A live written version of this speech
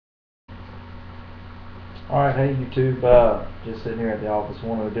Alright, hey YouTube, just sitting here at the office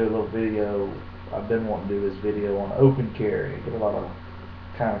wanted to do a little video. I've been wanting to do this video on open carry. I get a lot of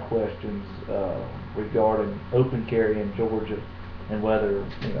kind of questions regarding open carry in Georgia and whether,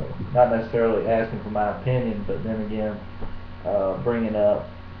 not necessarily asking for my opinion, but then again, bringing up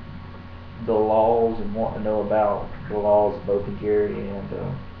the laws and wanting to know about the laws of open carry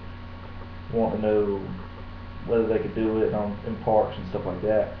and wanting to know whether they could do it in parks and stuff like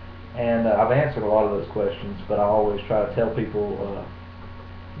that. And I've answered a lot of those questions, but I always try to tell people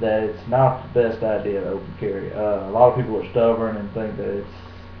that it's not the best idea to open carry. A lot of people are stubborn and think that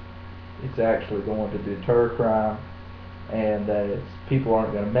it's actually going to deter crime, and that people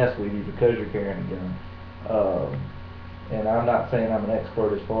aren't going to mess with you because you're carrying a gun. And I'm not saying I'm an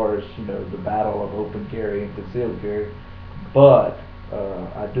expert as far as the battle of open carry and concealed carry, but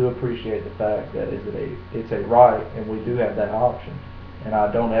I do appreciate the fact that it's a right, and we do have that option. And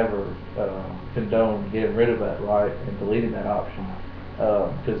I don't ever condone getting rid of that right and deleting that option.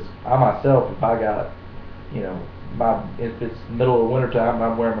 Because I myself, if I got, you know, if it's middle of wintertime and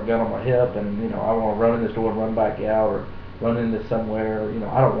I'm wearing my gun on my hip and, I want to run in this door and run back out or run into somewhere,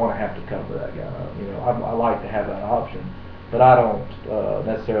 I don't want to have to cover that gun up. I like to have that option. But I don't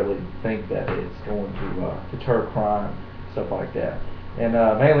necessarily think that it's going to deter crime, stuff like that. And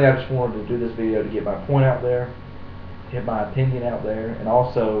mainly I just wanted to do this video to get my point out there, get my opinion out there, and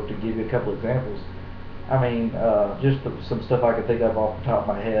also to give you a couple examples. I mean, just some stuff I could think of off the top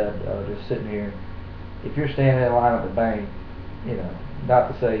of my head, just sitting here. If you're standing in line at the bank, not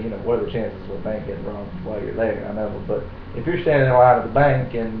to say, what are the chances of a bank getting robbed while you're there, I know, but if you're standing in line at the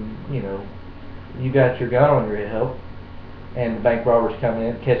bank and, you got your gun on your hip, and the bank robbers come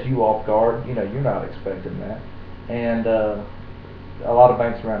in, catch you off guard, you're not expecting that. And a lot of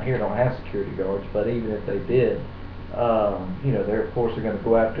banks around here don't have security guards, but even if they did, they're of course going to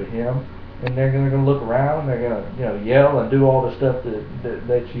go after him, and they're going to look around, they're going to yell and do all the stuff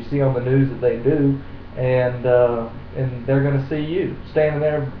that you see on the news that they do, and they're going to see you standing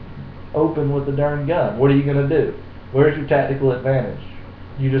there open with the darn gun. What are you going to do? Where's your tactical advantage?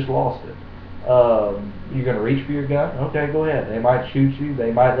 You just lost it. You're going to reach for your gun? Okay, go ahead. They might shoot you.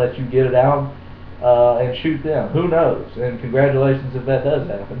 They might let you get it out and shoot them. Who knows? And congratulations if that does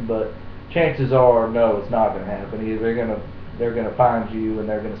happen, but chances are, no, it's not going to happen. Either they're gonna find you and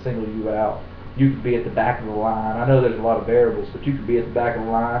they're gonna single you out. You could be at the back of the line. I know there's a lot of variables, but you could be at the back of the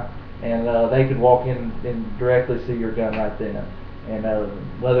line, and they could walk in and directly see your gun right then. And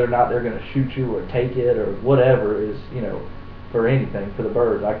whether or not they're gonna shoot you or take it or whatever is, for anything, for the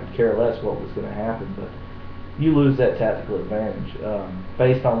birds, I could care less what was gonna happen. But you lose that tactical advantage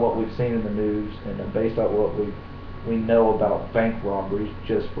based on what we've seen in the news and based on what we know about bank robberies.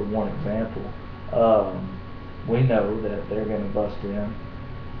 Just for one example, we know that they're going to bust in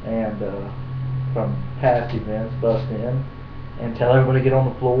and from past events bust in and tell everybody to get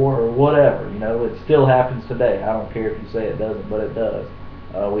on the floor or whatever. It still happens today. I don't care if you say it doesn't, but it does.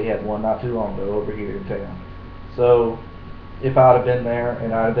 We had one not too long ago over here in town. So if I'd have been there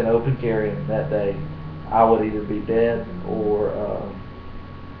and I'd have been open carrying that day, I would either be dead or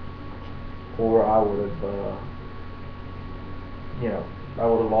I would have I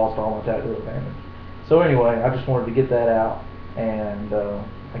would have lost all my tactical advantage. So anyway, I just wanted to get that out, and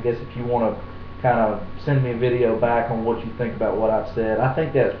I guess if you want to kind of send me a video back on what you think about what I've said, I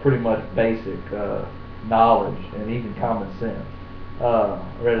think that's pretty much basic knowledge and even common sense. I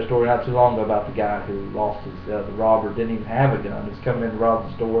read a story not too long ago about the guy who lost his, the robber didn't even have a gun. He was coming in to rob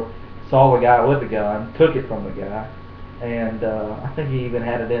the store, saw the guy with the gun, took it from the guy, and I think he even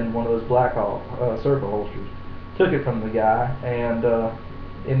had it in one of those Black Hawk circle holsters. Took it from the guy and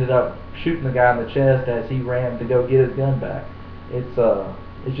ended up shooting the guy in the chest as he ran to go get his gun back. It's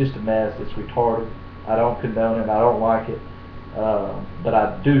just a mess. It's retarded. I don't condone it. I don't like it. But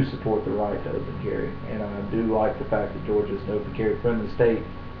I do support the right to open carry, and I do like the fact that Georgia is an open carry friendly state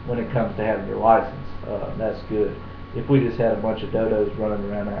when it comes to having your license. That's good. If we just had a bunch of dodos running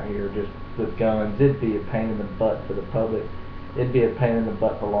around out here just with guns, it'd be a pain in the butt for the public. It'd be a pain in the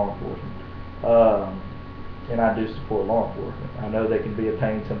butt for law enforcement. And I do support law enforcement. I know they can be a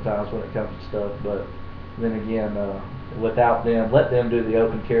pain sometimes when it comes to stuff, but then again, without them, let them do the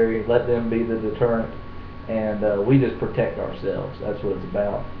open carry, let them be the deterrent, and we just protect ourselves. That's what it's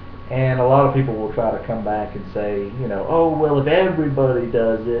about. And a lot of people will try to come back and say, oh, well, if everybody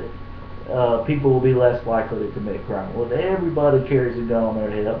does it, people will be less likely to commit crime. Well, if everybody carries a gun on their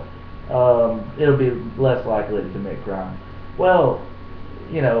hip, it'll be less likely to commit crime. Well,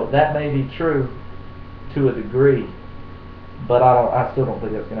 that may be true to a degree, but I still don't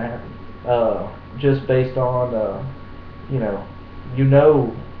think that's going to happen. Just based on,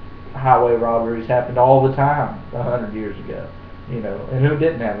 highway robberies happened all the time 100 years ago, you know, and who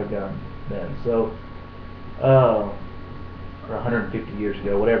didn't have a gun then? So, or 150 years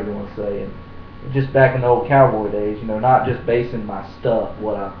ago, whatever you want to say, and just back in the old cowboy days, you know, not just basing my stuff,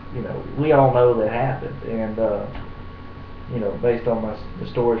 what I, you know, we all know that happened, and you know, based on the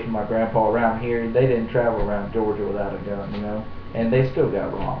stories from my grandpa around here, they didn't travel around Georgia without a gun, you know, and they still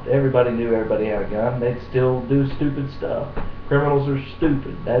got robbed. Everybody knew everybody had a gun. They'd still do stupid stuff. Criminals are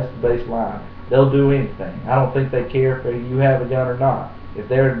stupid. That's the baseline. They'll do anything. I don't think they care if you have a gun or not. If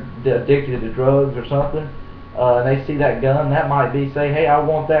they're addicted to drugs or something, and they see that gun, that might be say, hey, I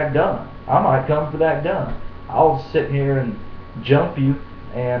want that gun. I might come for that gun. I'll sit here and jump you,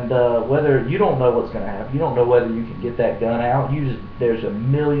 and whether you don't know what's going to happen, you don't know whether you can get that gun out. There's a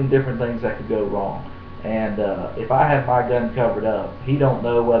million different things that could go wrong. And if I have my gun covered up, he don't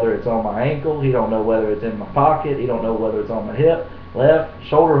know whether it's on my ankle, he don't know whether it's in my pocket, he don't know whether it's on my hip, left,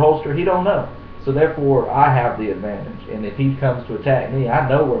 shoulder holster, he don't know. So therefore, I have the advantage. And if he comes to attack me, I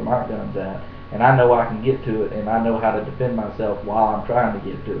know where my gun's at, and I know I can get to it, and I know how to defend myself while I'm trying to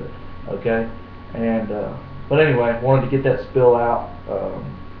get to it. Okay? And but anyway, wanted to get that spill out.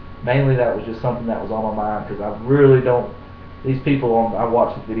 Mainly that was just something that was on my mind, because I really don't. These people I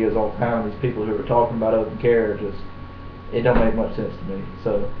watch these videos all the time. These people who are talking about open carry are just, it don't make much sense to me.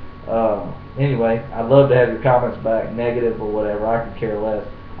 So anyway, I'd love to have your comments back, negative or whatever. I could care less.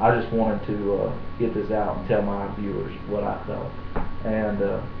 I just wanted to get this out and tell my viewers what I thought. And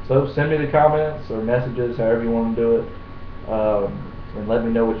so send me the comments or messages, however you want to do it, and let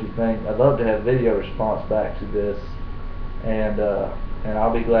me know what you think. I'd love to have video response back to this, and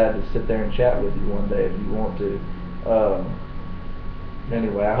I'll be glad to sit there and chat with you one day if you want to.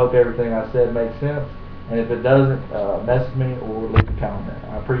 Anyway, I hope everything I said makes sense, and if it doesn't, message me or leave a comment.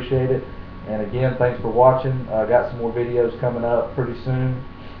 I appreciate it. And again, thanks for watching. I got some more videos coming up pretty soon.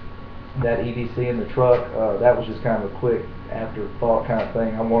 That EDC in the truck, that was just kind of a quick afterthought kind of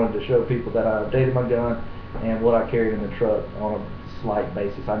thing. I wanted to show people that I updated my gun and what I carried in the truck on a slight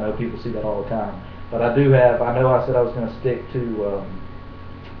basis. I know people see that all the time, but I do have, I know I said I was going to stick to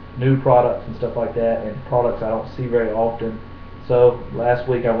new products and stuff like that, and products I don't see very often. So last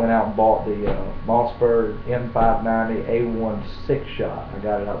week I went out and bought the Mossberg M590 A1 6-shot. I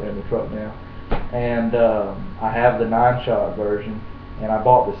got it out there in the truck now, and I have the 9-shot version, and I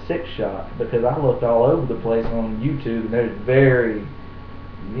bought the 6-shot because I looked all over the place on YouTube, and there's very,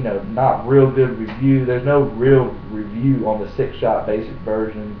 you know, not real good review. There's no real review on the 6-shot basic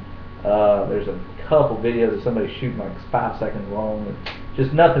version. There's a couple videos of somebody shooting like 5 seconds long, and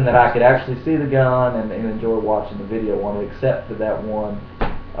just nothing that I could actually see the gun and enjoy watching the video on it, except for that one,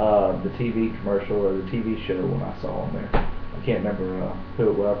 the TV commercial or the TV show when I saw him there. I can't remember who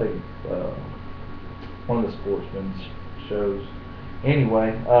it was. I think one of the sportsman's shows. Anyway,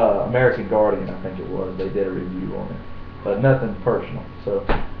 American Guardian, I think it was. They did a review on it, but nothing personal. So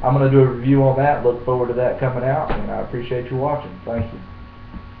I'm going to do a review on that. Look forward to that coming out, and I appreciate you watching. Thank you.